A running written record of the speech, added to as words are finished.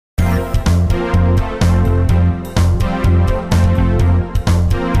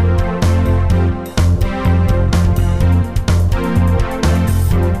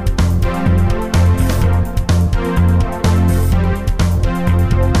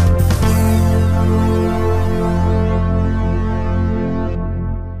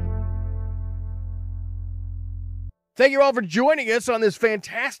Thank you all for joining us on this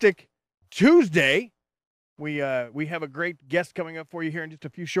fantastic Tuesday. We have a great guest coming up for you here in just a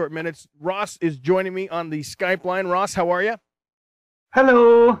few short minutes. Ross is joining me on the Skype line. Ross, how are you?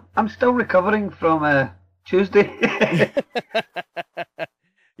 Hello. I'm still recovering from Tuesday.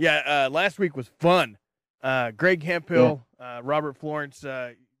 Yeah, last week was fun. Greg Hemphill, Robert Florence,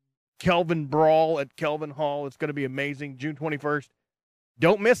 Kelvin Brawl at Kelvin Hall. It's going to be amazing. June 21st.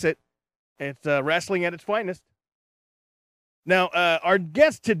 Don't miss it. It's wrestling at its finest. Now, our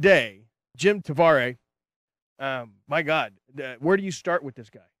guest today, Jim Tavaré, my God, where do you start with this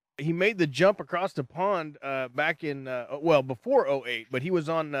guy? He made the jump across the pond back in, before '08, but he was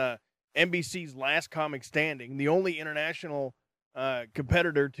on NBC's Last Comic Standing, the only international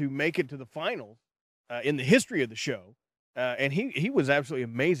competitor to make it to the finals in the history of the show. And he was absolutely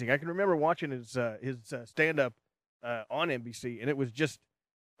amazing. I can remember watching his stand-up on NBC, and it was just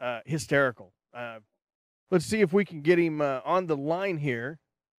hysterical. Let's see if we can get him on the line here.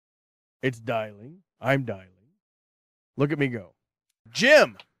 It's dialing. I'm dialing. Look at me go.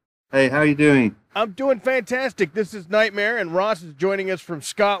 Jim. Hey, how you doing? I'm doing fantastic. This is Nightmare, and Ross is joining us from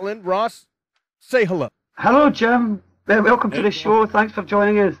Scotland. Ross, say hello. Hello, Jim. Welcome to the show. Thanks for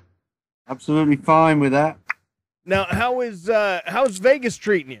joining us. Absolutely fine with that. Now, how's Vegas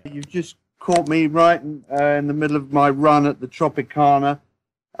treating you? You've just caught me right in the middle of my run at the Tropicana,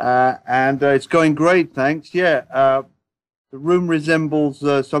 and it's going great, thanks. Yeah, the room resembles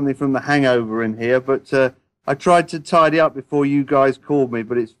something from The Hangover in here, but I tried to tidy up before you guys called me,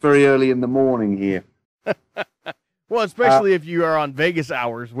 but it's very early in the morning here. Well, especially if you are on Vegas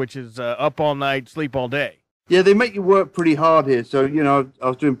hours, which is up all night, sleep all day. Yeah, they make you work pretty hard here. So, you know, I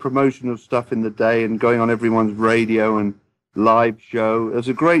was doing promotional stuff in the day and going on everyone's radio and live show. It was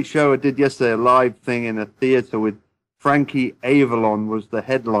a great show I did yesterday, a live thing in a theater with Frankie Avalon was the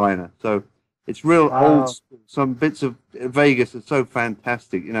headliner. So it's real old school. Some bits of Vegas are so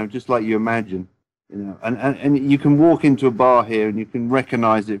fantastic, you know, just like you imagine. You know, and you can walk into a bar here and you can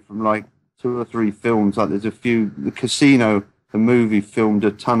recognize it from like 2 or 3 films. Like there's a few, the Casino, the movie, filmed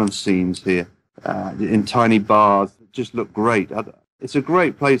a ton of scenes here in tiny bars that just look great. It's a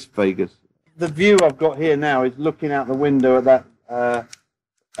great place, Vegas. The view I've got here now is looking out the window at that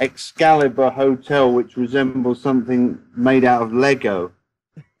Excalibur Hotel, which resembles something made out of Lego.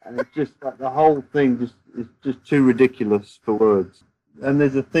 And it's just like the whole thing is just too ridiculous for words. And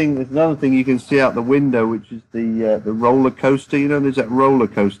there's another thing you can see out the window, which is the roller coaster. You know, there's that roller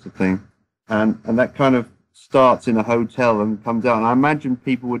coaster thing, and that kind of starts in a hotel and comes out. And I imagine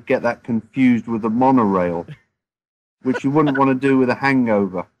people would get that confused with a monorail, which you wouldn't want to do with a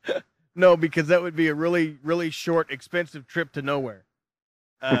hangover. No, because that would be a really, really short, expensive trip to nowhere.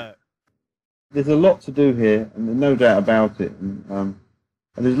 There's a lot to do here, and there's no doubt about it. And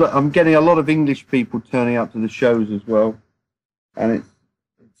I'm getting a lot of English people turning up to the shows as well. And it's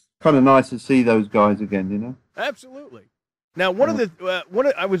kind of nice to see those guys again, you know. Absolutely. Now,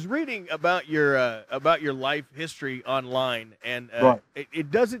 I was reading about your life history online, and right.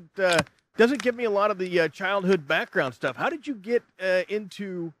 it doesn't give me a lot of the childhood background stuff. How did you get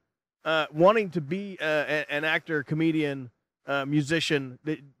into wanting to be an actor, comedian, musician?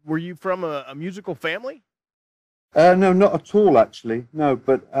 Were you from a musical family? No, not at all, actually. No,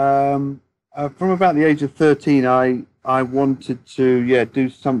 but from about the age of 13, I wanted to, do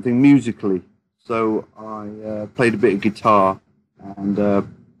something musically. So I played a bit of guitar and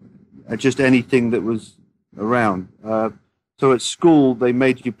just anything that was around. So at school, they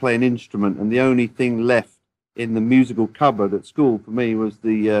made you play an instrument, and the only thing left in the musical cupboard at school for me was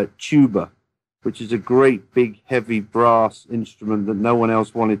the tuba, which is a great big heavy brass instrument that no one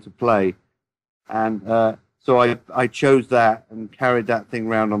else wanted to play. And so I chose that and carried that thing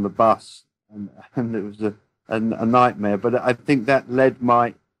around on the bus, and it was a nightmare. But I think that led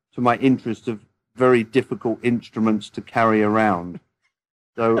to my interest of very difficult instruments to carry around.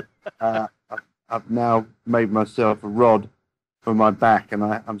 So I've now made myself a rod for my back, and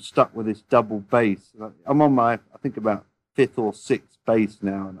I'm stuck with this double bass. I'm on my, I think, about 5th or 6th bass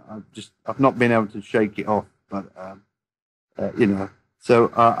now, and I've not been able to shake it off. But you know,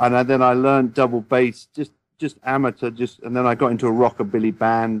 so then I learned double bass, just amateur, and then I got into a rockabilly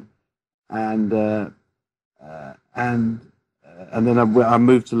band, and then I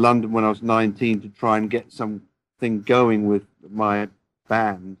moved to London when I was 19 to try and get something going with my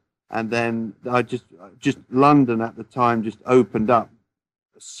band. And then I just London at the time just opened up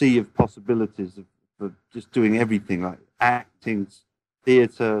a sea of possibilities for just doing everything, like acting,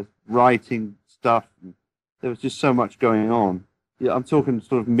 theatre, writing stuff. And there was just so much going on. Yeah, I'm talking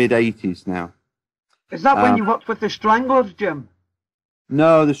sort of mid-80s now. Is that when you worked with the Stranglers, Jim?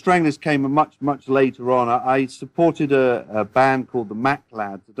 No, the Stranglers came much later on. I supported a band called the Mac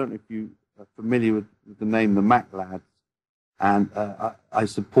Lads. I don't know if you are familiar with the name the Mac Lads. And I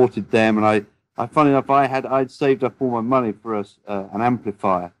supported them. And funny enough, I'd saved up all my money for an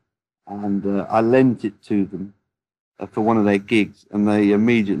amplifier, and I lent it to them for one of their gigs, and they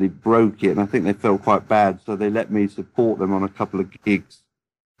immediately broke it. And I think they felt quite bad, so they let me support them on a couple of gigs.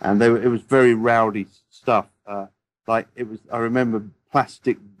 And it was very rowdy stuff. I remember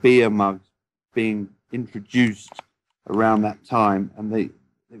plastic beer mugs being introduced around that time, and it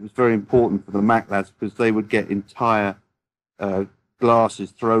was very important for the Mac Lads because they would get entire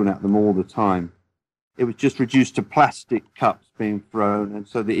glasses thrown at them all the time. It was just reduced to plastic cups being thrown, and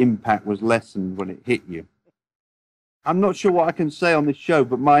so the impact was lessened when it hit you. I'm not sure what I can say on this show,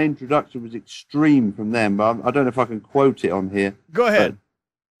 but my introduction was extreme from them. But I don't know if I can quote it on here. Go ahead.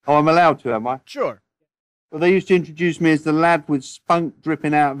 I'm allowed to, am I? Sure. Well, they used to introduce me as the lad with spunk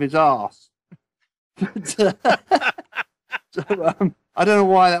dripping out of his arse. So, I don't know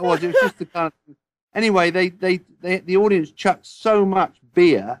why that was. It was just the kind of... Anyway, the audience chucked so much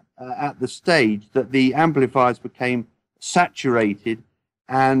beer at the stage that the amplifiers became saturated,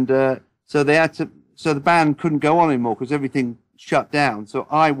 and so the band couldn't go on anymore because everything shut down. So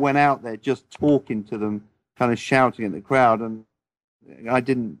I went out there just talking to them, kind of shouting at the crowd, and I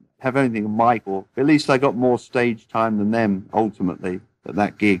didn't have anything on mic, or at least I got more stage time than them ultimately at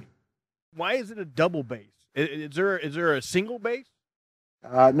that gig. Why is it a double bass? Is there a single bass?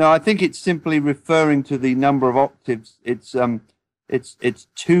 No, I think it's simply referring to the number of octaves. It's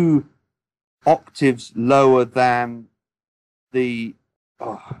 2 octaves lower than the.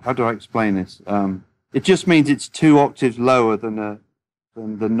 Oh, how do I explain this? It just means it's 2 octaves lower than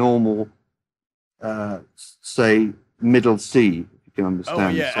the normal, say, middle C. If you can understand. Oh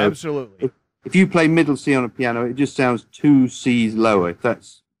yeah, so absolutely. If you play middle C on a piano, it just sounds 2 C's lower.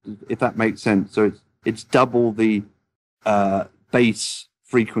 If that makes sense. So it's double the bass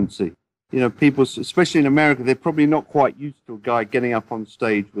frequency. You know, people, especially in America, they're probably not quite used to a guy getting up on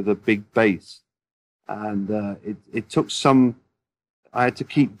stage with a big bass, and it took some. I had to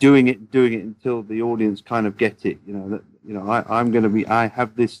keep doing it until the audience kind of get it. I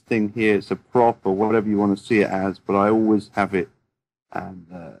have this thing here. It's a prop or whatever you want to see it as, but I always have it, and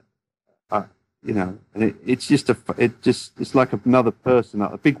it's like another person,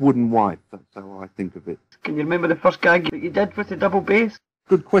 a big wooden wife. That's how I think of it. Can you remember the first gig that you did with the double bass?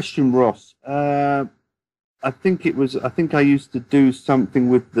 Good question, Ross. I think I used to do something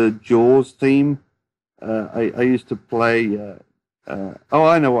with the Jaws theme. I used to play.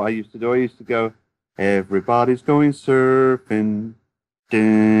 I know what I used to do. I used to go, everybody's going surfing.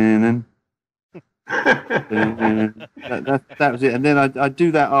 Dun, that was it. And then I'd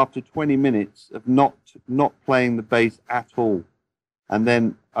do that after 20 minutes of not playing the bass at all. And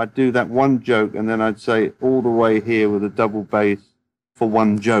then I'd do that one joke, and then I'd say all the way here with a double bass for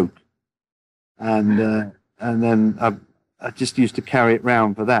one joke. And then I just used to carry it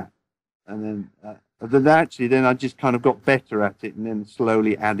round for that. And then I just kind of got better at it, and then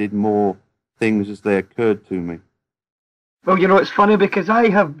slowly added more things as they occurred to me. Well, you know, it's funny because I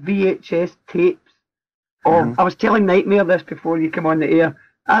have VHS tapes of, I was telling Nightmare this before you come on the air,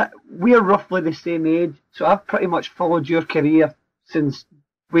 we're roughly the same age, so I've pretty much followed your career since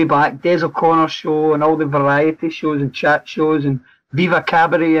way back, Des O'Connor's show and all the variety shows and chat shows and Viva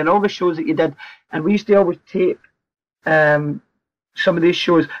Cabaret and all the shows that you did, and we used to always tape some of these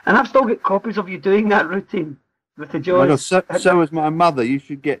shows, and I've still got copies of you doing that routine with the Jaws. So is my mother. You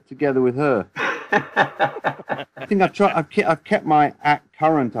should get together with her. I think I've kept my act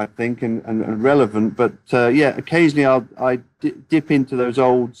current, I think, and relevant. But occasionally I dip into those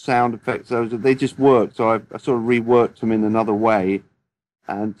old sound effects. They just work, so I sort of reworked them in another way,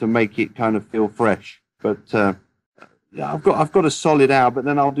 and to make it kind of feel fresh. But I've got a solid hour, but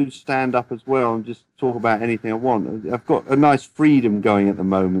then I'll do stand up as well and just talk about anything I want. I've got a nice freedom going at the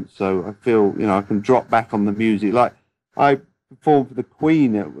moment, so I feel I can drop back on the music. Like I performed for the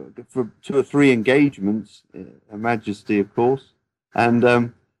Queen for 2 or 3 engagements, Her Majesty, of course, and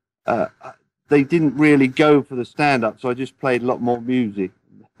they didn't really go for the stand up, so I just played a lot more music.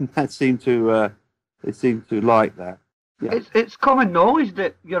 They seemed to like that. Yeah. It's common knowledge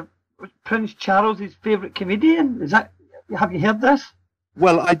that you're Prince Charles's favourite comedian. Have you heard this?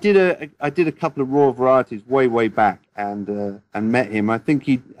 Well, I did a couple of Raw Varieties way back, and met him. I think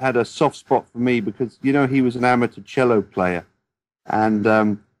he had a soft spot for me because he was an amateur cello player, and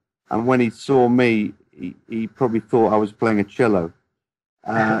when he saw me, he probably thought I was playing a cello.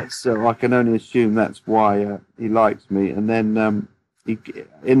 So I can only assume that's why he likes me. And then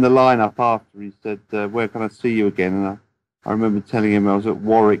in the lineup after, he said, "Where can I see you again?" And I I remember telling him I was at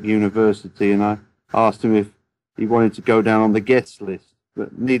Warwick University, and I asked him if he wanted to go down on the guest list,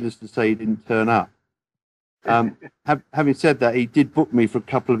 but needless to say, he didn't turn up. Having said that, he did book me for a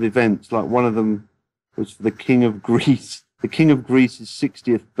couple of events. Like one of them was for the King of Greece. The King of Greece's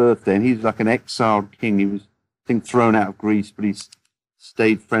 60th birthday, and he's like an exiled king. He was, I think, thrown out of Greece, but he's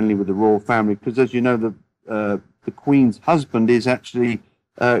stayed friendly with the royal family because, as you know, the Queen's husband is actually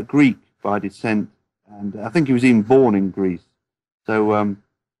Greek by descent, and I think he was even born in Greece. So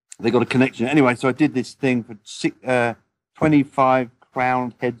they got a connection. Anyway, so I did this thing for 25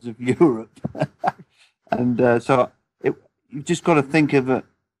 crowned heads of Europe. And so you've just got to think of it,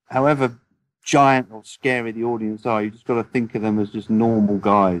 however giant or scary the audience are, you've just got to think of them as just normal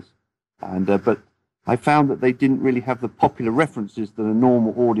guys. And but I found that they didn't really have the popular references that a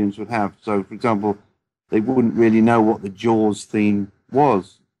normal audience would have. So, for example, they wouldn't really know what the Jaws theme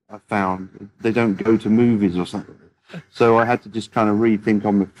was, I found. They don't go to movies or something. So I had to just kind of rethink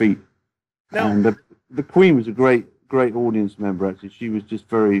on my feet. No. And the Queen was a great audience member, actually. She was just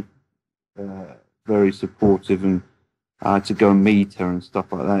very supportive, and I had to go and meet her and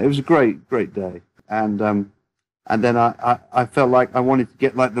stuff like that. It was a great day. And then I felt like I wanted to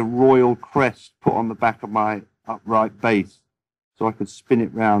get like the royal crest put on the back of my upright bass, so I could spin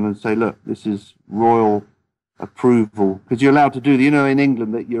it round and say, look, this is royal approval. Because you're allowed to do, in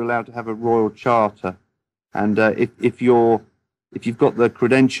England that you're allowed to have a royal charter. And if you've got the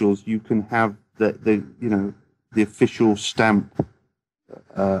credentials, you can have the official stamp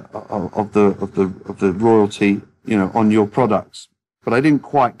of the royalty, on your products. But I didn't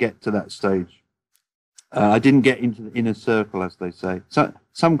quite get to that stage. I didn't get into the inner circle, as they say. So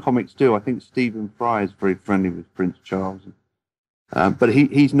some comics do. I think Stephen Fry is very friendly with Prince Charles, but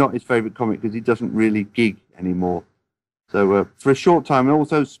he's not his favourite comic because he doesn't really gig anymore. So for a short time, and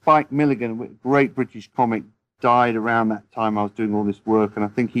also Spike Milligan, a great British comic, died around that time I was doing all this work, and I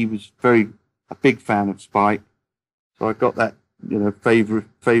think he was a big fan of Spike. So I got that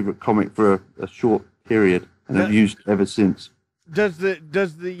favorite comic for a short period, and I've used it ever since. Does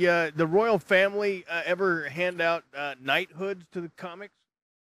the royal family ever hand out knighthoods to the comics?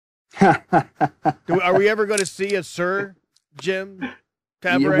 Are we ever going to see a Sir Jim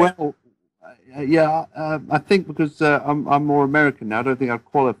Tavaré? Yeah, I think because I'm more American now, I don't think I'd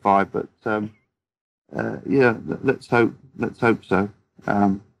qualify, but yeah, let's hope so.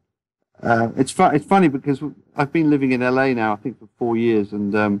 It's funny because I've been living in LA now, I think, for 4 years,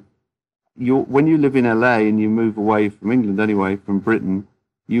 and when you live in LA and you move away from England anyway, from Britain,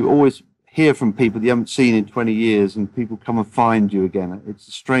 you always hear from people you haven't seen in 20 years, and people come and find you again. It's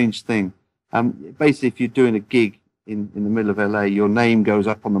a strange thing. Basically, if you're doing a gig in the middle of LA, your name goes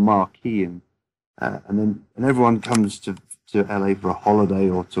up on the marquee, and everyone comes to LA for a holiday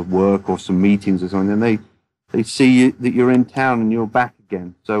or to work or some meetings or something, and they see that you're in town and you're back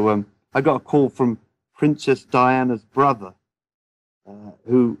again. So I got a call from Princess Diana's brother,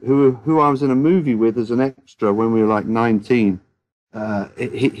 who I was in a movie with as an extra when we were like 19.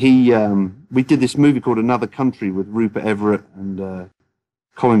 We did this movie called Another Country with Rupert Everett and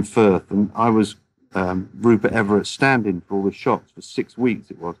Colin Firth, and I was Rupert Everett stand-in for all the shots for 6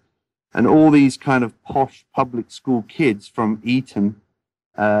 weeks it was. And all these kind of posh public school kids from Eton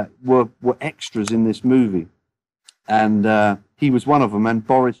were extras in this movie. And he was one of them, and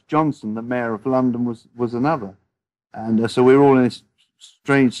Boris Johnson, the mayor of London, was another. And so we were all in this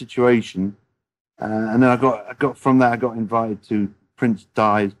strange situation. And then I got invited to Prince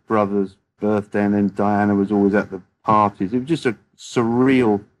Di's brother's birthday, and then Diana was always at the parties. It was just a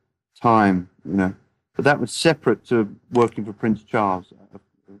surreal time, But that was separate to working for Prince Charles.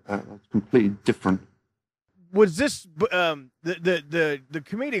 It's completely different. Was this the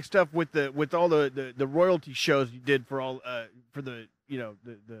comedic stuff with all the royalty shows you did for all for the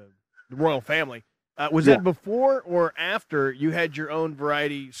royal family? Was that before or after you had your own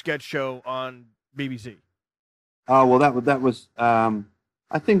variety sketch show on BBC? Oh well, that was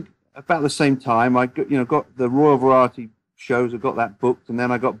I think about the same time. I got the Royal Variety shows. I got that booked, and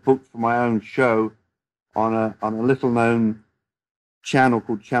then I got booked for my own show on a little known channel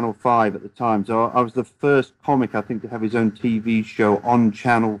called Channel 5 at the time. So I was the first comic, I think, to have his own TV show on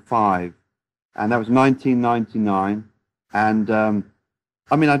Channel 5, and that was 1999. And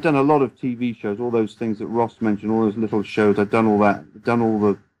I'd done a lot of TV shows, all those things that Ross mentioned, all those little shows. I'd done all that, done all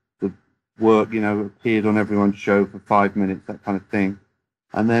the work, appeared on everyone's show for 5 minutes, that kind of thing.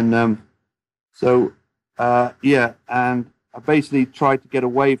 And then and I basically tried to get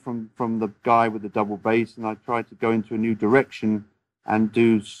away from the guy with the double bass, and I tried to go into a new direction and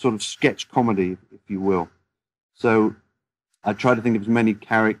do sort of sketch comedy, if you will. So I try to think of as many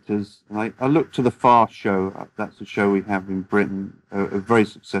characters, and I look to the Fast Show. That's a show we have in Britain, a very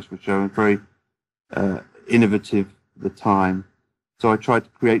successful show and very innovative at the time. So I tried to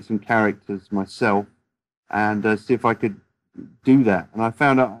create some characters myself and see if I could do that. And I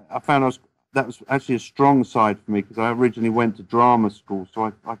found that was actually a strong side for me because I originally went to drama school,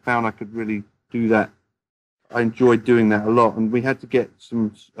 so I found I could really do that. I enjoyed doing that a lot, and we had to get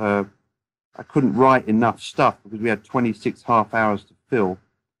some. I couldn't write enough stuff because we had 26 half hours to fill.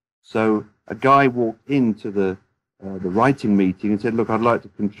 So a guy walked into the writing meeting and said, "Look, I'd like to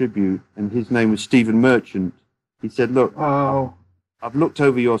contribute." And his name was Stephen Merchant. He said, "Look, I've looked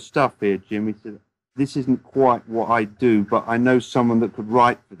over your stuff here, Jim." He said, "This isn't quite what I do, but I know someone that could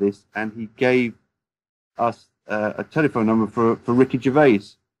write for this." And he gave us a telephone number for Ricky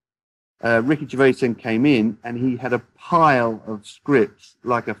Gervais. Ricky Gervais then came in, and he had a pile of scripts,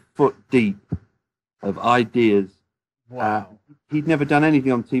 like a foot deep, of ideas. Wow. He'd never done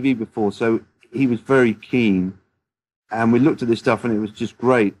anything on TV before, so he was very keen. And we looked at this stuff, and it was just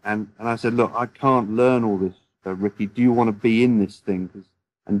great. And I said, "Look, I can't learn all this, Ricky. Do you want to be in this thing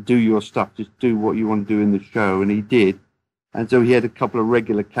and do your stuff? Just do what you want to do in the show." And he did. And so he had a couple of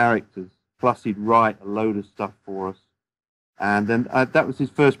regular characters, plus he'd write a load of stuff for us. And then that was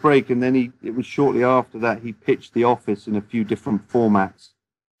his first break. And then it was shortly after that he pitched The Office in a few different formats.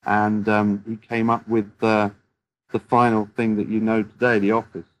 And he came up with the final thing that you know today, The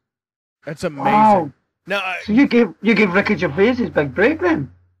Office. That's amazing. Wow. Now, So you gave Ricky Gervais his big break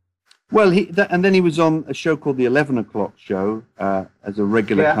then? Well, and then he was on a show called The 11 O'Clock Show as a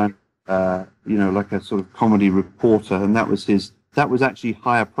regular kind of, like a sort of comedy reporter. And that was actually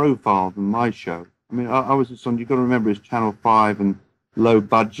higher profile than my show. I mean, I was just on, you've got to remember, it's Channel 5 and low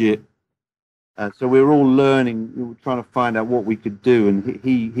budget. So we were all learning, we were trying to find out what we could do. And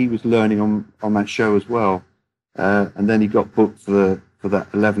he was learning on that show as well. And then he got booked for that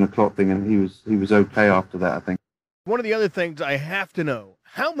 11 o'clock thing, and he was okay after that, I think. one of the other things I have to know,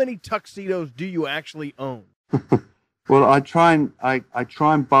 how many tuxedos do you actually own? Well, I try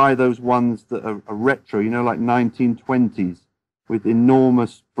and buy those ones that are retro, like 1920s. With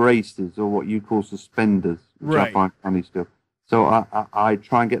enormous braces, or what you call suspenders, which right. I find funny still. So I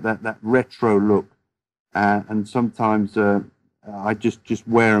try and get that retro look, and sometimes I just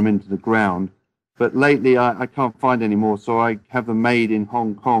wear them into the ground. But lately I can't find any more, so I have them made in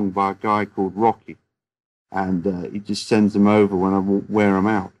Hong Kong by a guy called Rocky, and he just sends them over when I wear them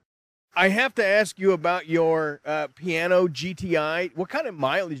out. I have to ask you about your piano GTI. What kind of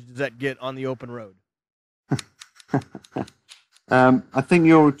mileage does that get on the open road? I think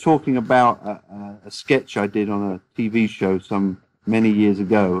you're talking about a sketch I did on a TV show many years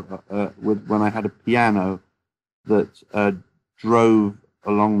ago when I had a piano that drove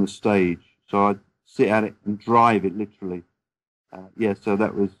along the stage. So I'd sit at it and drive it literally. So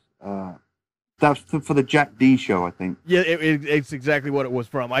that was for the Jack D show, I think. Yeah, it's exactly what it was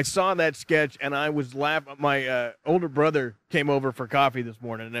from. I saw that sketch and I was laughing. My older brother came over for coffee this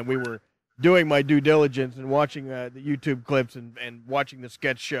morning, and we were doing my due diligence and watching the YouTube clips and watching the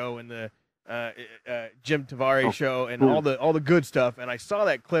sketch show and the Jim Tavaré show and cool. all the good stuff. And I saw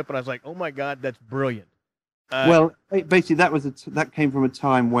that clip and I was like, "Oh my God, that's brilliant." Well, basically that came from a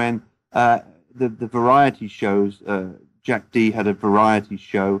time when the variety shows. Jack D had a variety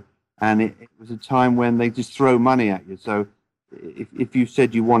show, and it was a time when they just throw money at you. So if you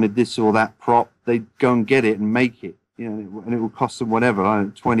said you wanted this or that prop, they'd go and get it and make it. And it will cost them whatever, I don't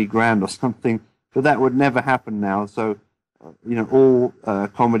know, 20 grand or something. But that would never happen now. So, all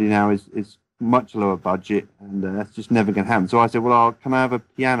comedy now is much lower budget, and that's just never going to happen. So I said, well, can I have a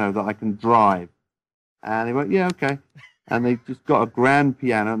piano that I can drive? And they went, yeah, okay. And they just got a grand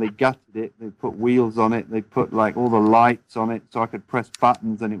piano, and they gutted it. They put wheels on it. They put like all the lights on it, so I could press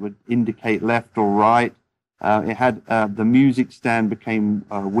buttons, and it would indicate left or right. It had the music stand became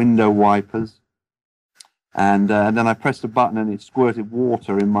window wipers. And then I pressed a button and it squirted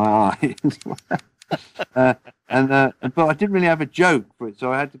water in my eyes. But I didn't really have a joke for it,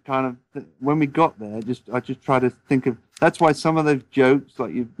 so I had to kind of, when we got there, I just tried to think of. That's why some of those jokes,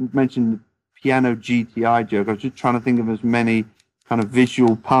 like you mentioned, the piano GTI joke, I was just trying to think of as many kind of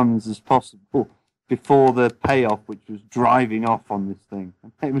visual puns as possible before the payoff, which was driving off on this thing.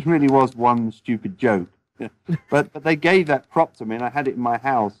 It really was one stupid joke. But they gave that prop to me, and I had it in my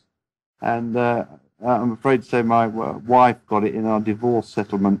house, and I'm afraid to say my wife got it in our divorce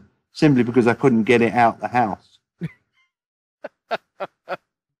settlement simply because I couldn't get it out the house.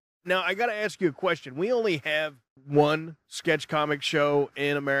 Now, I got to ask you a question. We only have one sketch comic show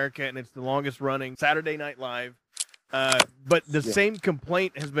in America, and it's the longest running, Saturday Night Live. But the same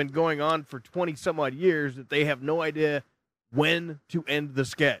complaint has been going on for 20 some odd years that they have no idea when to end the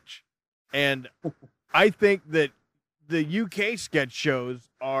sketch. And I think that the UK sketch shows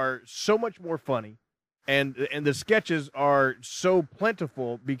are so much more funny, and the sketches are so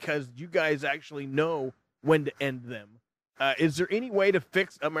plentiful because you guys actually know when to end them. Is there any way to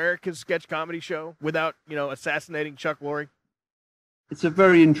fix America's sketch comedy show without, assassinating Chuck Lorre? It's a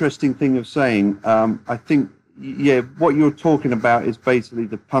very interesting thing of saying. I think, yeah, what you're talking about is basically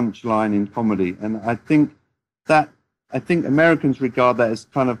the punchline in comedy, and I think Americans regard that as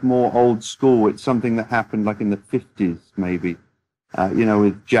kind of more old school. It's something that happened like in the 50s, maybe,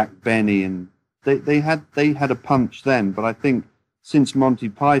 with Jack Benny, and they had a punch then. But I think since Monty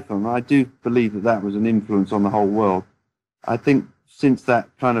Python, I do believe that was an influence on the whole world. I think since that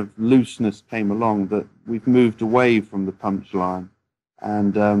kind of looseness came along, that we've moved away from the punchline,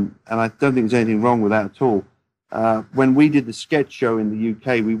 and I don't think there's anything wrong with that at all. When we did the sketch show in the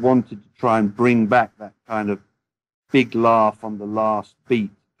UK, we wanted to try and bring back that kind of big laugh on the last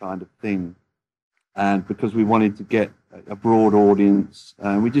beat kind of thing, and because we wanted to get a broad audience,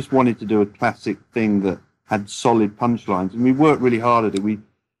 we just wanted to do a classic thing that had solid punchlines, and we worked really hard at it. We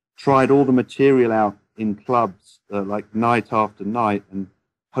tried all the material out in clubs, like night after night, and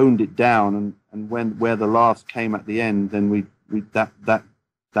honed it down, and where the laughs came at the end, then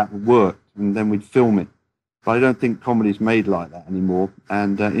that worked, and then we'd film it. But I don't think comedy's made like that anymore.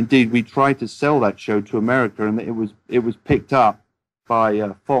 And indeed, we tried to sell that show to America, and it was picked up by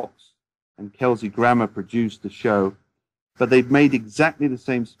Fox, and Kelsey Grammer produced the show. But they've made exactly the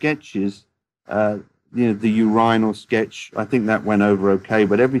same sketches. The urinal sketch, I think that went over okay.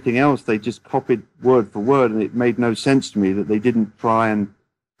 But everything else, they just copied word for word, and it made no sense to me that they didn't try and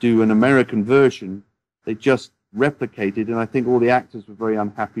do an American version. They just replicated, and I think all the actors were very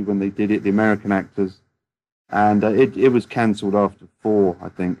unhappy when they did it, the American actors. And it was cancelled after 4, I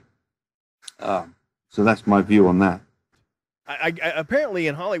think. So that's my view on that. I apparently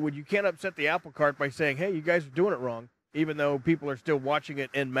in Hollywood, you can't upset the apple cart by saying, "Hey, you guys are doing it wrong," even though people are still watching it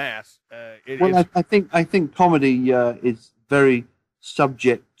en masse. I think comedy is very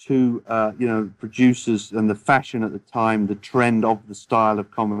subject to producers and the fashion at the time, the trend of the style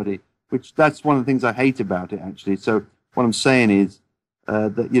of comedy. Which that's one of the things I hate about it, actually. So what I'm saying is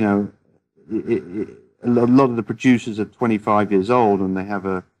that a lot of the producers are 25 years old, and they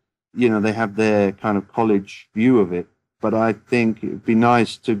have their kind of college view of it. But I think it'd be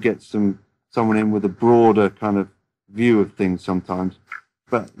nice to get someone in with a broader kind of view of things sometimes.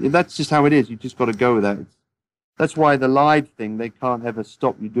 But that's just how it is. You just got to go with that. That's why the live thing, they can't ever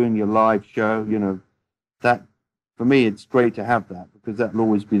stop you doing your live show. That for me, it's great to have that, because that'll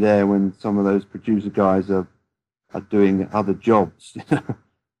always be there when some of those producer guys are doing other jobs.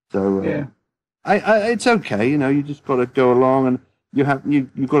 So. Yeah. It's okay, you just got to go along, and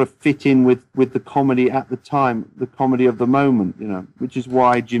you've got to fit in with the comedy at the time, the comedy of the moment, which is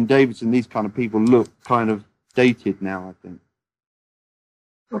why Jim Davidson, these kind of people look kind of dated now, I think.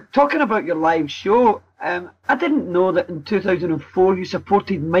 Well, talking about your live show, I didn't know that in 2004 you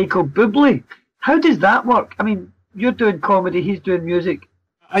supported Michael Bublé. How does that work? I mean, you're doing comedy, he's doing music.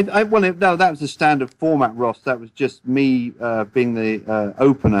 No, that was the standard format, Ross. That was just me being the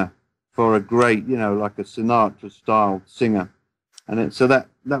opener for a great, like a Sinatra-style singer. And so that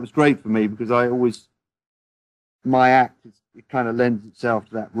was great for me, because my act, it kind of lends itself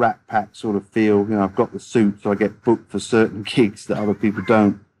to that Rat Pack sort of feel. I've got the suit, so I get booked for certain gigs that other people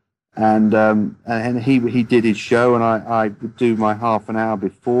don't. And he did his show, and I would do my half an hour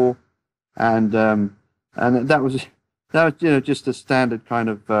before. And that was just a standard kind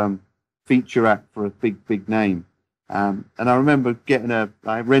of feature act for a big name. And I remember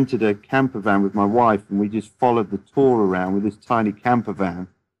I rented a camper van with my wife, and we just followed the tour around with this tiny camper van.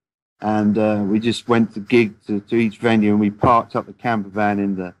 And we just went to gig to each venue, and we parked up the camper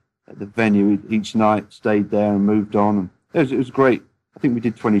van at the venue each night, stayed there and moved on. And it was great. I think we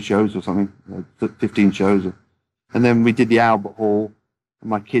did 20 shows or something, 15 shows. And then we did the Albert Hall, and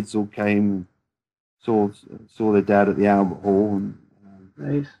my kids all came and saw their dad at the Albert Hall. And,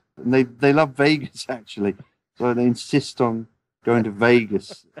 nice. And they love Vegas, actually. So they insist on going to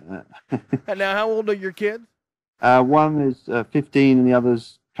Vegas. And now, how old are your kids? One is 15, and the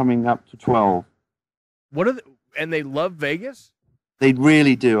other's coming up to 12. And they love Vegas? They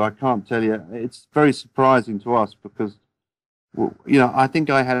really do. I can't tell you. It's very surprising to us because, I think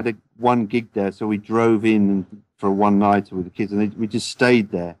I had one gig there, so we drove in for one night with the kids, and we just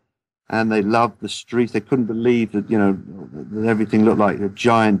stayed there. And they loved the streets. They couldn't believe that, that everything looked like a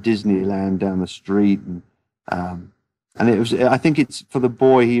giant Disneyland down the street. And it was, I think it's for the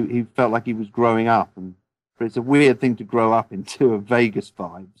boy, he felt like he was growing up, but it's a weird thing to grow up into, a Vegas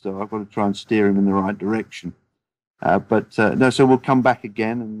vibe. So I've got to try and steer him in the right direction. No, so we'll come back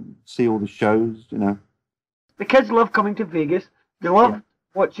again and see all the shows, you know. The kids love coming to Vegas. They love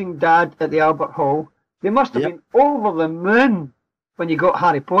watching Dad at the Albert Hall. They must have been over the moon when you got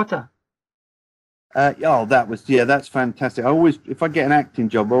Harry Potter. That's fantastic. I always, if I get an acting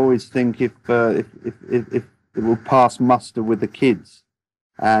job, I always think if it will pass muster with the kids,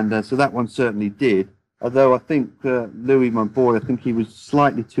 and so that one certainly did. Although I think Louis, my boy, I think he was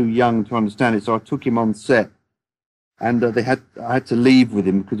slightly too young to understand it, so I took him on set, and I had to leave with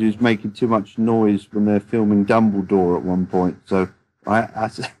him because he was making too much noise when they're filming Dumbledore at one point. So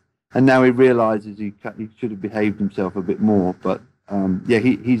and now he realises he should have behaved himself a bit more, but.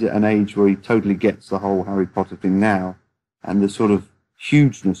 He's at an age where he totally gets the whole Harry Potter thing now, and the sort of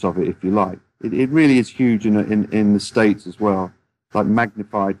hugeness of it, if you like. It really is huge in the States as well, like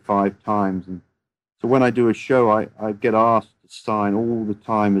magnified 5 times. And so when I do a show, I get asked to sign all the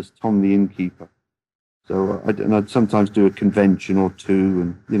time as Tom the Innkeeper. So I'd sometimes do a convention or two,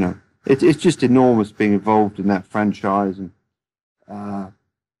 and you know, it's just enormous being involved in that franchise, and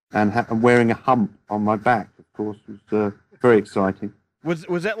wearing a hump on my back, of course, was. Very exciting.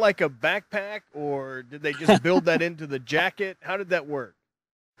 Was that like a backpack, or did they just build that into the jacket? How did that work?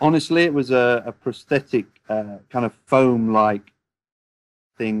 Honestly, it was a prosthetic kind of foam-like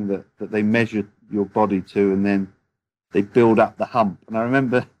thing that they measured your body to, and then they build up the hump. And I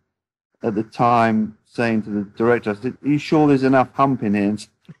remember at the time saying to the director, I said, "Are you sure there's enough hump in here?" And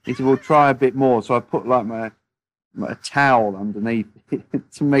he said, "Well, try a bit more." So I put like my towel underneath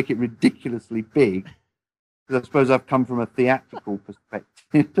it to make it ridiculously big. I suppose I've come from a theatrical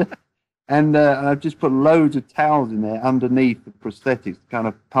perspective, and I've just put loads of towels in there underneath the prosthetics to kind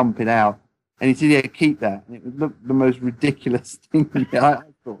of pump it out. And he said, "Yeah, keep that." And it would look the most ridiculous thing. I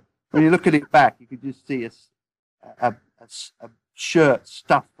thought when you look at it back, you could just see a shirt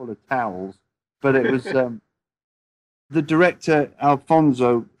stuffed full of towels. But it was the director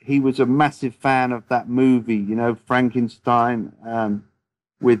Alfonso. He was a massive fan of that movie, you know, Frankenstein,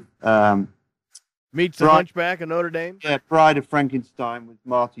 with. Meets the Hunchback of Notre Dame? Yeah, Bride of Frankenstein with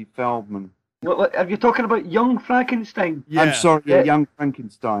Marty Feldman. What, are you talking about Young Frankenstein? Yeah. I'm sorry, Young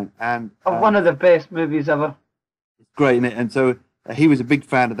Frankenstein. And one of the best movies ever. It's great, isn't it? And so he was a big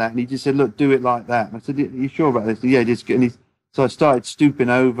fan of that, and he just said, "Look, do it like that." And I said, "Are you sure about this?" Said, "Yeah, just get." So I started stooping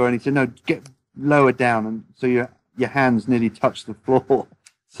over, and he said, "No, get lower down, and so your hands nearly touch the floor."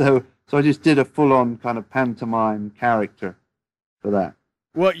 So I just did a full-on kind of pantomime character for that.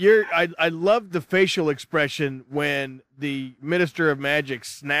 Well, I love the facial expression when the Minister of Magic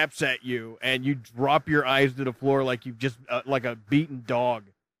snaps at you and you drop your eyes to the floor like you've just like a beaten dog.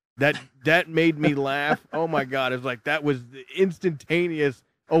 That made me laugh. Oh my God! It's like that was instantaneous.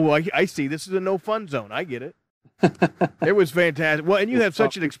 Oh, I see. This is a no fun zone. I get it. It was fantastic. Well, and you have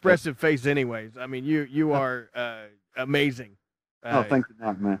such an expressive face, anyways. I mean, you are amazing. Thank you,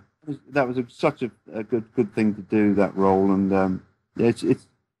 man. That was such a good thing to do, that role, and. Yeah,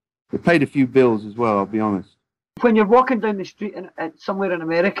 it paid a few bills as well, I'll be honest. When you're walking down the street somewhere in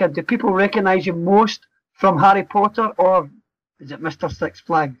America, do people recognise you most from Harry Potter, or is it Mr. Six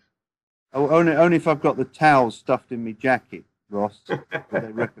Flags? Oh, only if I've got the towels stuffed in my jacket, Ross,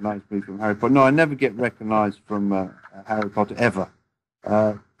 they recognise me from Harry Potter. No, I never get recognised from Harry Potter, ever.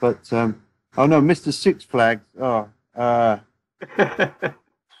 Oh no, Mr. Six Flags,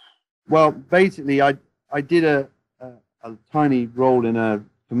 well, basically, I did a tiny role in a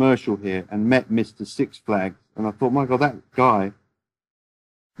commercial here and met Mr. Six Flags, and I thought, my God, that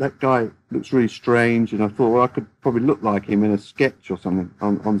guy looks really strange, and I thought, well, I could probably look like him in a sketch or something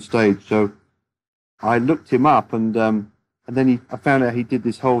on stage. So I looked him up, and then I found out he did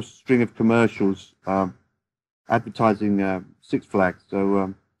this whole string of commercials advertising Six Flags.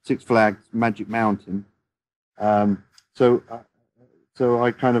 So Six Flags Magic Mountain. So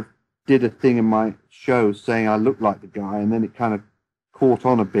I kind of did a thing in my show saying I looked like the guy, and then it kind of caught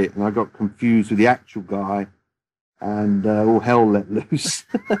on a bit, and I got confused with the actual guy, and all hell let loose.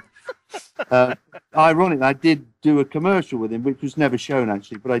 Ironic, I did do a commercial with him, which was never shown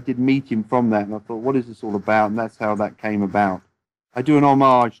actually, but I did meet him from that, and I thought, what is this all about? And that's how that came about. I do an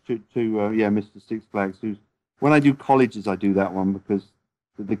homage to Mr. Six Flags. When I do colleges, I do that one because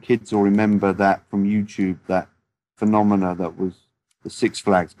the kids will remember that from YouTube, that phenomena that was the Six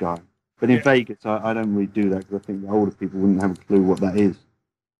Flags guy. But in Vegas, I don't really do that because I think the older people wouldn't have a clue what that is.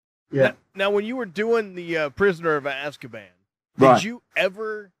 Yeah. Now when you were doing the Prisoner of Azkaban, Right. did you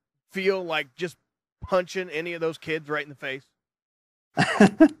ever feel like just punching any of those kids right in the face?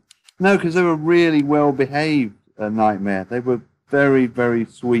 No, because they were really well-behaved, Nightmare. They were very, very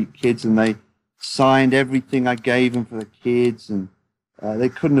sweet kids, and they signed everything I gave them for the kids, and they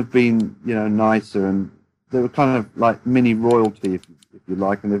couldn't have been, nicer. And they were kind of like mini royalty, if you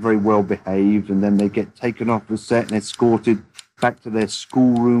like, and they're very well behaved. And then they get taken off the set and escorted back to their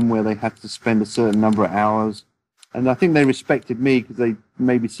schoolroom where they had to spend a certain number of hours. And I think they respected me because they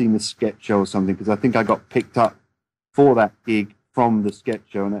maybe seen the sketch show or something. Because I think I got picked up for that gig from the sketch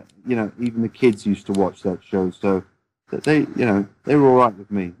show, and you know, even the kids used to watch that show. So that they, you know, they were all right with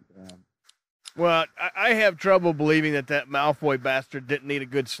me. Well, I have trouble believing that Malfoy bastard didn't need a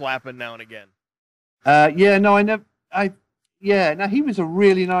good slapping now and again. Yeah, no, I never. Yeah, no, he was a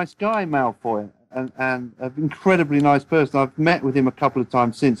really nice guy, Malfoy, and an incredibly nice person. I've met with him a couple of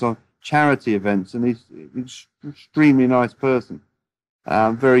times since on charity events, and he's an extremely nice person.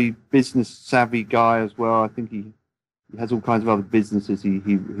 Very business savvy guy as well. I think he has all kinds of other businesses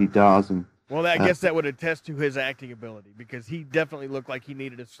he does. And well, I guess that would attest to his acting ability, because he definitely looked like he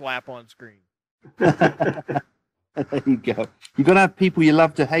needed a slap on screen. There you go. You got to have people you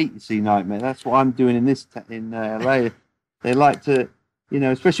love to hate. You see, Nightmare. That's what I'm doing in LA. They like to, you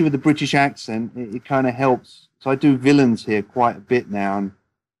know, especially with the British accent, it kind of helps. So I do villains here quite a bit now,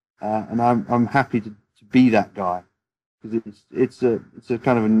 and I'm happy to be that guy, because it's a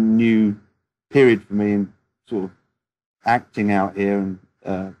kind of a new period for me in sort of acting out here,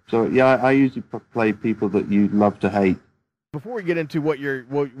 and so yeah, I usually play people that you love to hate. Before we get into what you're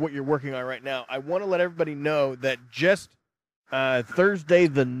working on right now, I want to let everybody know that just Thursday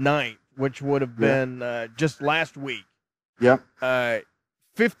the 9th, which would have been just last week,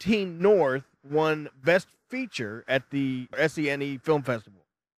 15 North won Best Feature at the SENE Film Festival.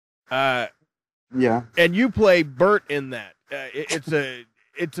 And you play Bert in that. It's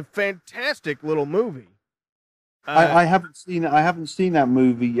a fantastic little movie. I haven't seen it. I haven't seen that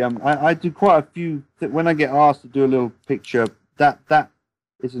movie. I do quite a few. When I get asked to do a little picture, that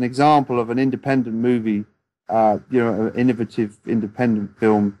is an example of an independent movie. You know, an innovative independent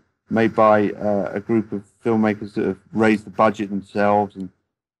film made by a group of filmmakers that have raised the budget themselves. And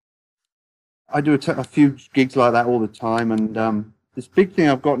I do a few gigs like that all the time. And this big thing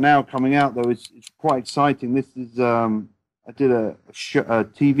I've got now coming out, though, it's quite exciting. This is I did a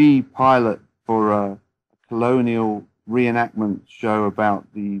TV pilot for a colonial reenactment show about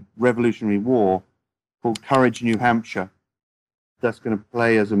the Revolutionary War called Courage, New Hampshire. That's going to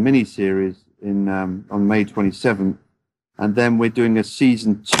play as a mini-series on May 27th. And then we're doing a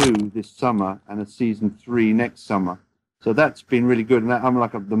season 2 this summer and a season 3 next summer. So that's been really good. And I'm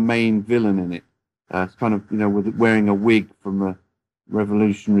like the main villain in it. It's kind of, you know, with wearing a wig from the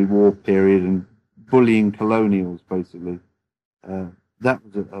Revolutionary War period and bullying colonials, basically. That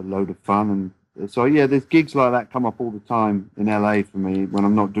was a load of fun. And so, yeah, there's gigs like that come up all the time in LA for me when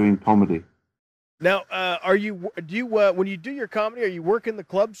I'm not doing comedy. Now, when you do your comedy, are you working the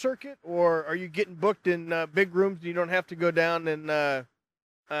club circuit, or are you getting booked in big rooms and you don't have to go down and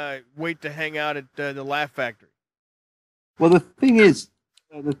wait to hang out at the Laugh Factory? Well, the thing is,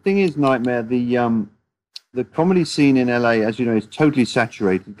 Nightmare, the comedy scene in LA, as you know, is totally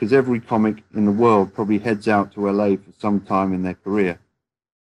saturated because every comic in the world probably heads out to LA for some time in their career.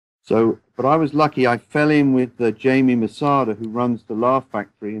 So, but I was lucky. I fell in with Jamie Masada, who runs the Laugh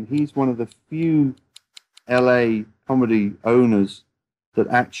Factory, and he's one of the few LA comedy owners that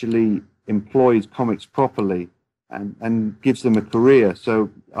actually employs comics properly and gives them a career. So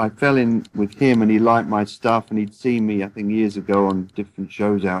I fell in with him, and he liked my stuff, and he'd seen me, I think, years ago on different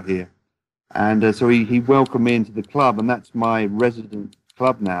shows out here. And so he welcomed me into the club, and that's my resident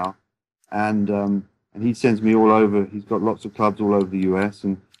club now. And he sends me all over. He's got lots of clubs all over the US,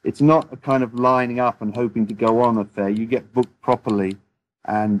 and it's not a kind of lining up and hoping to go on affair. You get booked properly,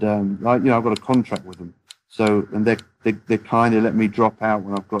 and you know, I've got a contract with them. So, and they kind of let me drop out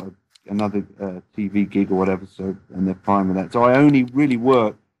when I've got another TV gig or whatever. So, and they're fine with that. So I only really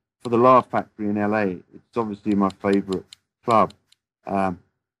work for the Laugh Factory in LA. It's obviously my favorite club.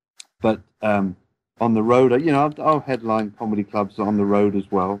 But on the road, you know, I'll headline comedy clubs on the road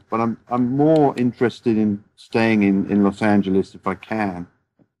as well. But I'm more interested in staying in Los Angeles if I can.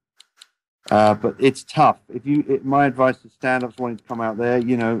 But it's tough. My advice to stand-ups wanting to come out there,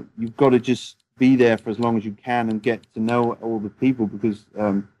 you know, you've got to just be there for as long as you can and get to know all the people, because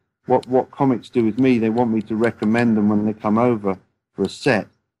what comics do with me, they want me to recommend them when they come over for a set.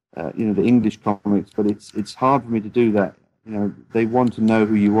 You know, the English comics, but it's hard for me to do that. You know, they want to know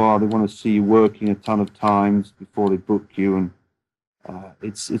who you are. They want to see you working a ton of times before they book you, and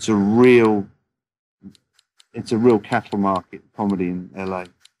it's a real cattle market, comedy in LA.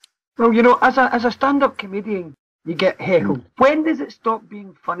 Well, you know, as a stand-up comedian, you get heckled. When does it stop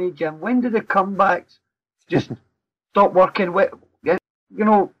being funny, Jim? When do the comebacks just stop working? You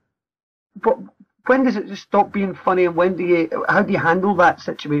know, but when does it just stop being funny, and how do you handle that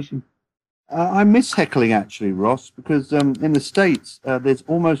situation? I miss heckling actually, Ross, because in the States there's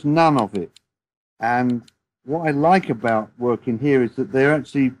almost none of it. And what I like about working here is that they're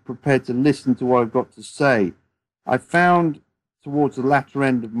actually prepared to listen to what I've got to say. I found towards the latter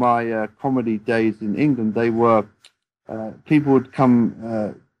end of my comedy days in England, they were people would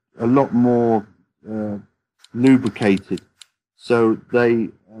come a lot more lubricated, so they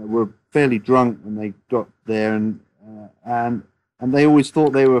were fairly drunk when they got there, and they always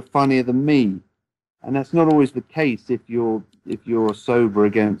thought they were funnier than me, and that's not always the case if you're sober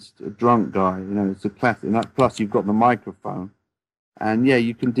against a drunk guy. You know, it's a classic. And plus, you've got the microphone, and yeah,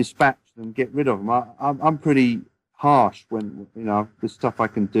 you can dispatch them, get rid of them. I'm pretty harsh when the stuff I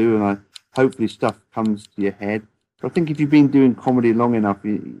can do, and hopefully stuff comes to your head. But I think if you've been doing comedy long enough,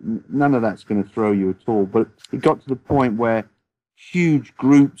 none of that's going to throw you at all. But it got to the point where huge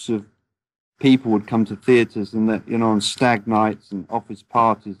groups of people would come to theatres and that, on stag nights and office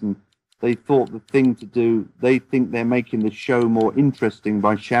parties, and they thought the thing to do, they think they're making the show more interesting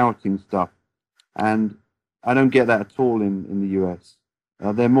by shouting stuff. And I don't get that at all in the US.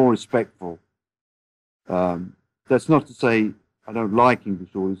 They're more respectful. That's not to say I don't like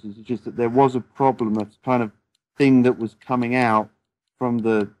English audiences, it's just that there was a problem, that's kind of thing that was coming out from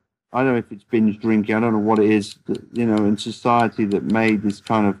I don't know if it's binge drinking, I don't know what it is, in society that made this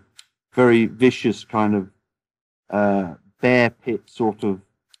kind of very vicious kind of bear pit sort of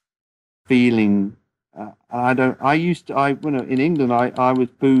feeling. In England, I was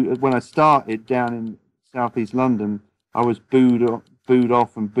booed when I started down in southeast London. I was booed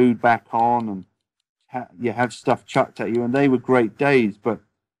off and booed back on, and you have stuff chucked at you, and they were great days. But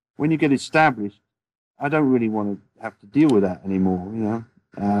when you get established, I don't really want to have to deal with that anymore.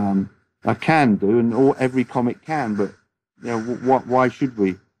 I can do, and every comic can, but why should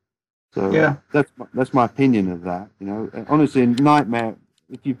we? So yeah, that's my opinion of that. Honestly, in Nightmare,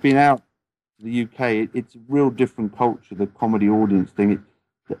 if you've been out to the UK, it's a real different culture. The comedy audience thing,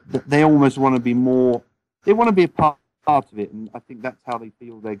 they almost want to be more. They want to be a part of it, and I think that's how they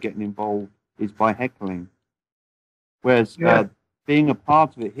feel they're getting involved, is by heckling. Whereas being a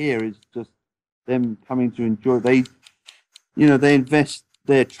part of it here is just them coming to enjoy. They invest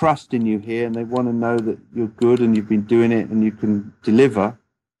their trust in you here, and they want to know that you're good and you've been doing it and you can deliver,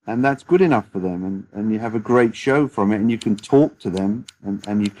 and that's good enough for them. And you have a great show from it, and you can talk to them,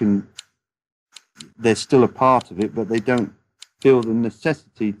 and you can. They're still a part of it, but they don't feel the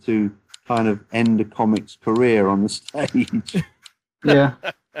necessity to kind of end a comic's career on the stage. Yeah,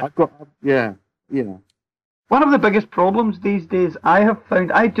 One of the biggest problems these days I have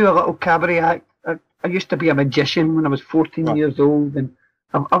found, I do a little cabaret act. I used to be a magician when I was 14 years old, and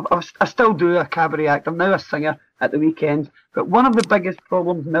I still do a cabaret act. I'm now a singer at the weekends. But one of the biggest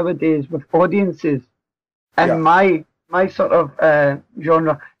problems nowadays with audiences in my sort of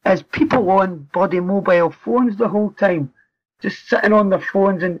genre is people on bloody mobile phones the whole time, just sitting on their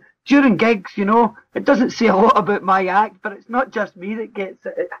phones. And during gigs, it doesn't say a lot about my act, but it's not just me that gets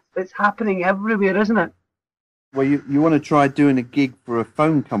it. It's happening everywhere, isn't it? Well, you want to try doing a gig for a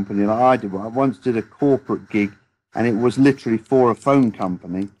phone company like I did. I once did a corporate gig, and it was literally for a phone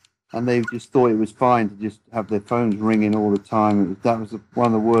company, and they just thought it was fine to just have their phones ringing all the time. That was one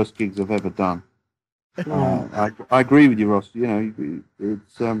of the worst gigs I've ever done. I agree with you, Ross.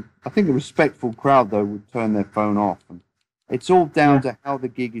 It's I think a respectful crowd though would turn their phone off, and it's all down to how the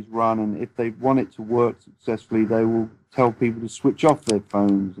gig is run. And if they want it to work successfully, they will tell people to switch off their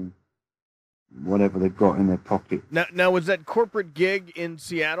phones and whatever they've got in their pocket. Now, was that corporate gig in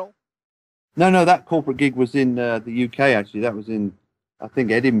Seattle? No, that corporate gig was in the UK, actually. That was in, I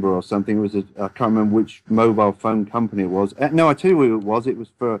think, Edinburgh or something. It was I can't remember which mobile phone company it was. No, I tell you who it was. It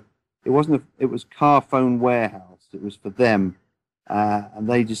was Car Phone Warehouse. It was for them. And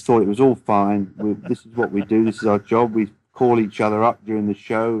they just thought it was all fine. This is what we do. This is our job. We call each other up during the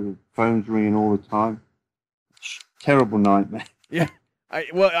show. The phone's ringing all the time. Terrible nightmare. Yeah.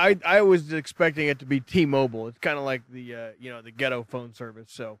 I was expecting it to be T-Mobile. It's kind of like the the ghetto phone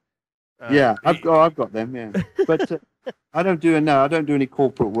service. So I've got them. Yeah, but I don't do any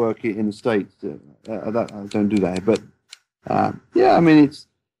corporate work in the States. I don't do that. But I mean, it's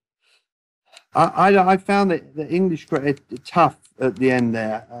I found that the English tough at the end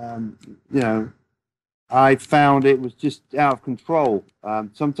there. I found it was just out of control.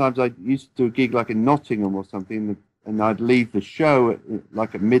 Sometimes I used to do a gig like in Nottingham or something. And I'd leave the show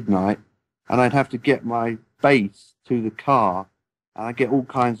at midnight, and I'd have to get my bass to the car, and I get all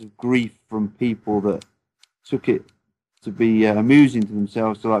kinds of grief from people that took it to be amusing to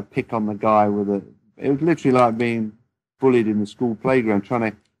themselves, to pick on the guy it was literally like being bullied in the school playground,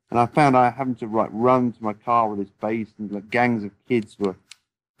 and I found I having to run to my car with this bass, and gangs of kids were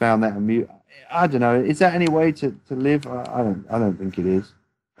found that I don't know. Is that any way to live? I don't think it is.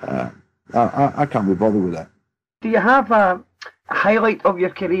 I can't be bothered with that. Do you have a highlight of your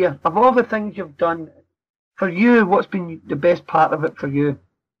career? Of all the things you've done, for you, what's been the best part of it for you?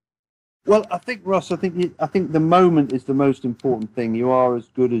 Well, I think, Ross, I think the moment is the most important thing. You are as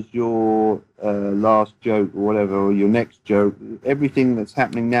good as your last joke or whatever, or your next joke. Everything that's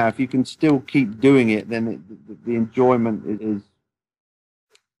happening now, if you can still keep doing it, then the enjoyment is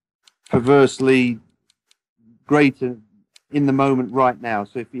perversely greater in the moment right now.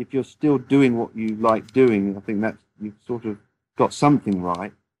 So if you're still doing what you like doing, I think that's, you've sort of got something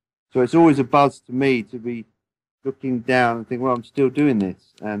right. So it's always a buzz to me to be looking down and think, well, I'm still doing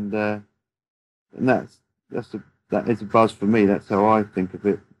this, and that is a buzz for me. That's how I think of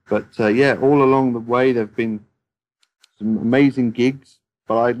it. But yeah, all along the way there've been some amazing gigs,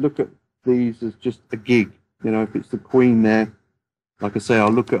 but I look at these as just a gig. You know, if it's the Queen there, like I say, I'll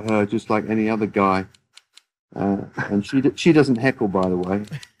look at her just like any other guy. And she doesn't heckle, by the way.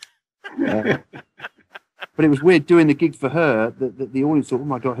 But it was weird doing the gig for her. The audience thought, "Oh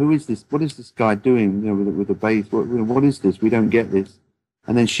my God, who is this? What is this guy doing? You know, with the bass? What is this? We don't get this."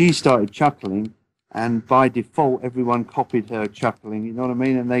 And then she started chuckling, and by default, everyone copied her chuckling. You know what I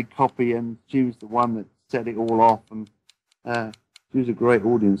mean? And they copy, and she was the one that set it all off. And she was a great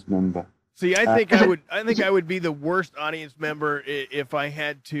audience member. See, I think I would be the worst audience member if I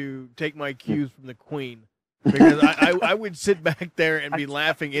had to take my cues from the Queen, because I would sit back there and be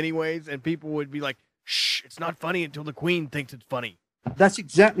laughing anyways, and people would be like, "Shh, it's not funny until the Queen thinks it's funny." That's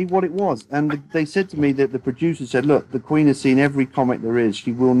exactly what it was. And they said to me that the producer said, "Look, the Queen has seen every comic there is.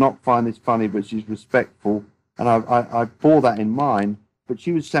 She will not find this funny, but she's respectful." And I bore that in mind. But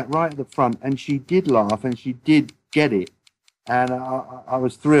she was sat right at the front, and she did laugh, and she did get it. And I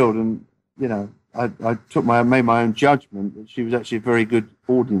was thrilled. And, you know, I made my own judgment that she was actually a very good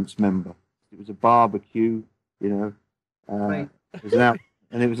audience member. It was a barbecue, you know. Right. It was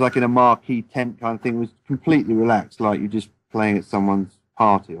and it was like in a marquee tent kind of thing. It was completely relaxed, like you're just playing at someone's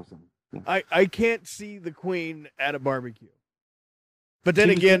party or something. Yeah. I can't see the Queen at a barbecue. But then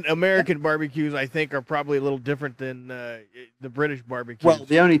again, American barbecues, I think, are probably a little different than the British barbecues. Well,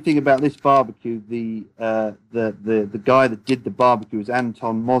 the only thing about this barbecue, the guy that did the barbecue was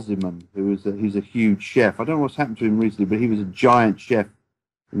Anton Mosiman, who's a huge chef. I don't know what's happened to him recently, but he was a giant chef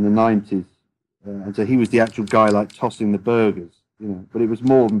in the 90s. And so he was the actual guy, like, tossing the burgers, you know. But it was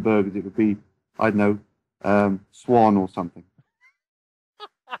more than burgers. It would be, I don't know, swan or something.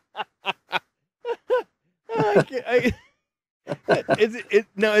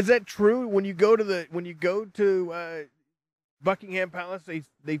 Is that true? When you go to Buckingham Palace,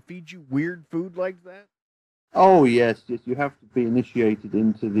 they feed you weird food like that? Oh yes. You have to be initiated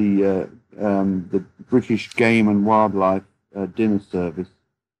into the British Game and Wildlife dinner service,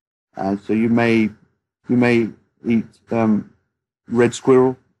 and so you may eat red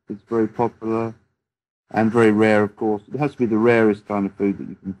squirrel. It's very popular. And very rare, of course. It has to be the rarest kind of food that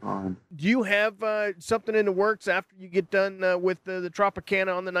you can find. Do you have something in the works after you get done with the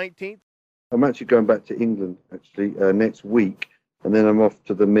Tropicana on the 19th? I'm actually going back to England, next week. And then I'm off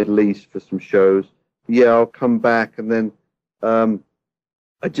to the Middle East for some shows. Yeah, I'll come back. And then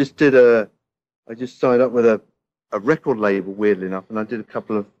I just signed up with a record label, weirdly enough. And I did a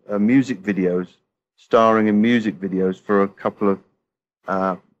couple of music videos, starring in music videos for a couple of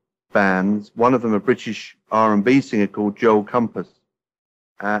bands. One of them a British R&B singer called Joel Compass,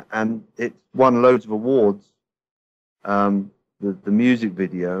 and it won loads of awards. The music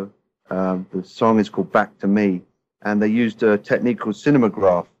video, the song is called Back to Me, and they used a technique called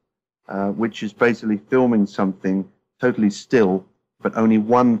cinematograph, which is basically filming something totally still, but only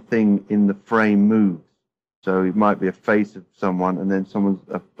one thing in the frame moves. So it might be a face of someone, and then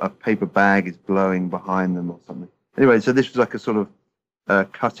a paper bag is blowing behind them or something. Anyway, so this was like a sort of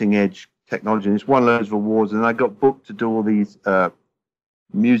cutting edge technology, and it's won loads of awards, and I got booked to do all these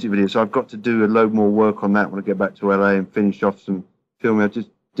music videos, so I've got to do a load more work on that when I get back to LA and finish off some filming. I just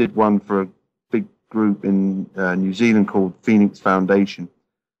did one for a big group in New Zealand called Phoenix Foundation.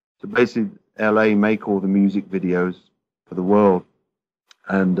 So basically LA make all the music videos for the world,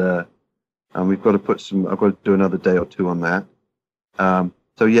 and we've got to I've got to do another day or two on that.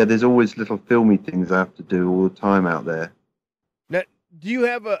 So yeah, there's always little filmy things I have to do all the time out there. Now, do you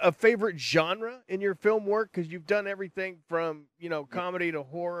have a favorite genre in your film work? Because you've done everything from, comedy to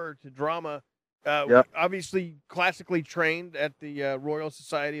horror to drama. Yep. Obviously, classically trained at the Royal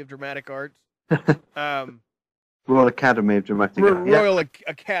Society of Dramatic Arts. Royal Academy of Dramatic Arts. Royal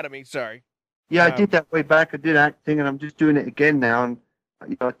Academy, sorry. Yeah, I did that way back. I did acting, and I'm just doing it again now. And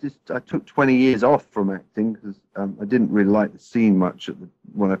I took 20 years off from acting because I didn't really like the scene much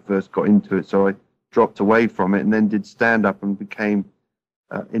when I first got into it. So I dropped away from it and then did stand up and became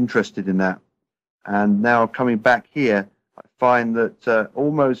interested in that. And now coming back here, I find that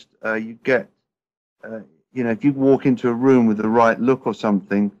almost you get, if you walk into a room with the right look or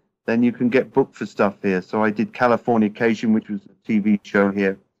something, then you can get booked for stuff here. So I did Californication, which was a TV show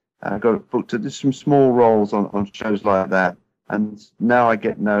here. I got booked to just some small roles on shows like that. And now I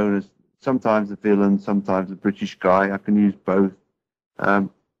get known as sometimes a villain, sometimes a British guy. I can use both.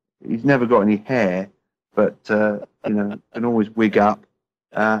 He's never got any hair, but, can always wig up.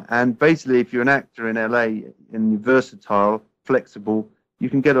 And basically, if you're an actor in LA and you're versatile, flexible, you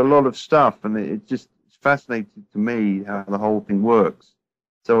can get a lot of stuff. And it's fascinating to me how the whole thing works.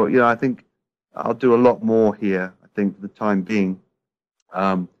 So, I think I'll do a lot more here, I think, for the time being.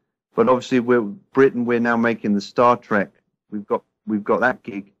 But obviously, we're now making the Star Trek. We've got that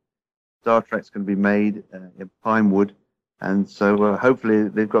gig. Star Trek's going to be made in Pinewood. And so hopefully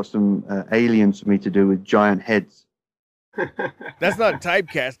they've got some aliens for me to do with giant heads. That's not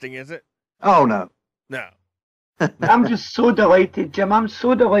typecasting, is it? Oh, no. No. I'm just so delighted, Jim. I'm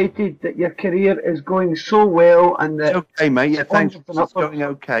so delighted that your career is going so well and that. It's okay, mate. Yeah, thanks. Onwards and It's going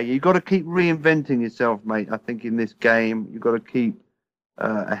okay. You've got to keep reinventing yourself, mate. I think in this game, you've got to keep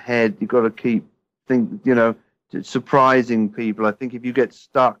ahead. You've got to keep surprising people. I think if you get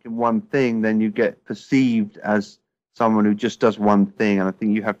stuck in one thing, then you get perceived as someone who just does one thing. And I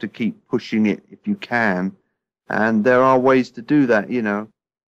think you have to keep pushing it if you can. And there are ways to do that,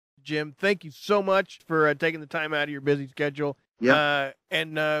 Jim, thank you so much for taking the time out of your busy schedule. Yeah.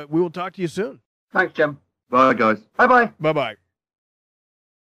 And we will talk to you soon. Thanks, Jim. Bye, guys. Bye-bye. Bye-bye.